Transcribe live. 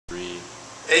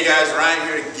Hey guys,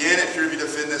 Ryan here again at Pure Vita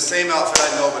Fitness. Same outfit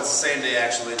I know, but it's the same day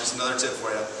actually. Just another tip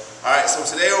for you. Alright, so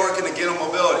today we're working again on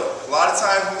mobility. A lot of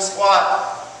times when we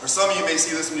squat, or some of you may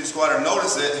see this when you squat or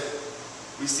notice it,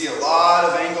 we see a lot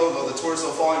of angle of the torso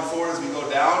falling forward as we go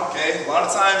down, okay? A lot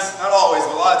of times, not always,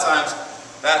 but a lot of times,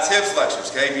 that's hip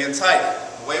flexors, okay? Being tight.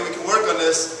 The way we can work on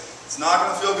this, it's not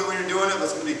going to feel good when you're doing it,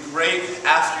 but it's going to be great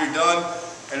after you're done.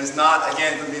 And it's not,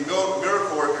 again, going to be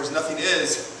miracle work, because nothing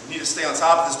is. You need to stay on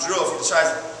top of this drill if you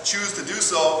choose to do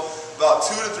so about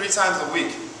 2 to 3 times a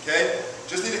week, okay?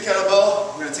 Just need a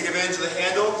kettlebell. We're going to take advantage of the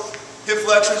handle. Hip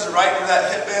flexors are right where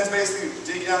that hip band's basically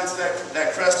digging down into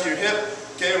that crest of your hip.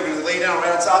 Okay, we're going to lay down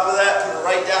right on top of that, put it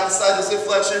right down inside those hip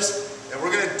flexors, and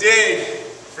we're going to dig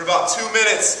for about 2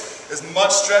 minutes. As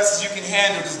much stress as you can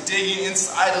handle, just digging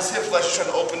inside those hip flexors, trying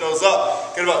to open those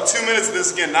up. Get about 2 minutes of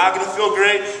this again. Not going to feel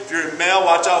great. If you're a male,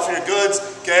 watch out for your goods.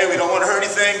 Okay, we don't want to hurt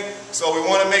anything. So we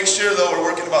want to make sure though we're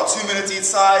working about 2 minutes each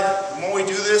side. The more we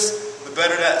do this, the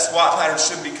better that squat pattern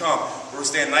should become. We're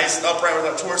staying nice and upright with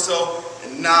our torso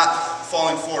and not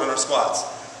falling forward on our squats.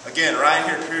 Again, Ryan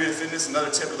here at Pure Vita Fitness,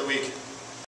 another tip of the week.